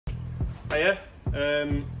Hiya,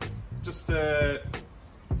 just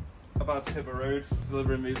about to hit the road,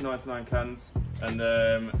 delivering these 99 cans,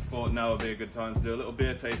 and thought now would be a good time to do a little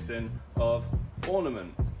beer tasting of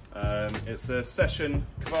Ornament. It's a Session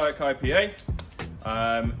Kveik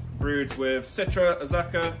IPA, brewed with Citra,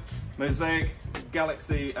 Azaka, Mosaic,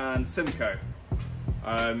 Galaxy and Simcoe.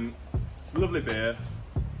 It's a lovely beer,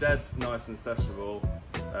 dead nice and sessionable.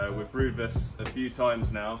 We've brewed this a few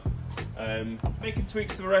times now, making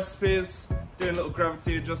tweaks to the recipes, doing little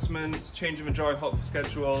gravity adjustments, changing the dry hop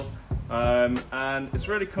schedule, and it's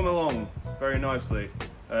really come along very nicely.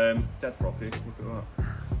 Dead frothy, look at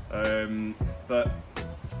that. But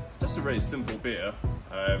it's just a really simple beer,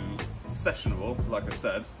 sessionable, like I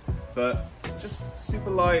said, but just super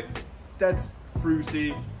light, dead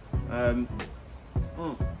fruity.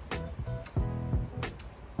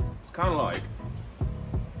 It's kind of like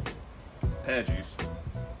pear juice,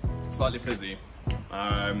 slightly fizzy,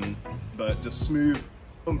 but just smooth,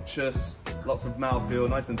 umptuous, lots of mouthfeel,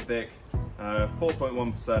 nice and thick,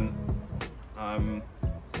 4.1%, and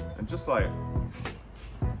just like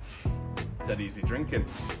dead easy drinking.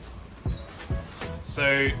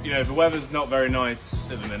 So, you know, the weather's not very nice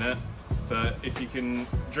at the minute, but if you can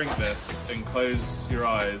drink this and close your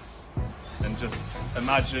eyes and just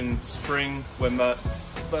imagine spring when that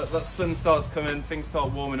sun starts coming, things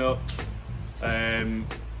start warming up,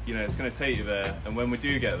 you know, it's going to take you there. And when we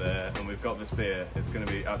do get there and we've got this beer, it's going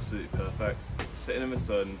to be absolutely perfect. Sitting in the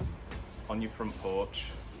sun on your front porch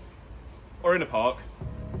or in a park,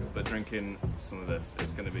 but drinking some of this.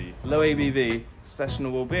 It's going to be low ABV,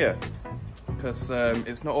 sessionable beer, because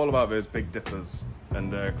it's not all about those big dippers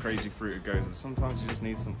and crazy fruited gozers. Sometimes you just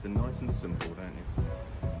need something nice and simple, don't you?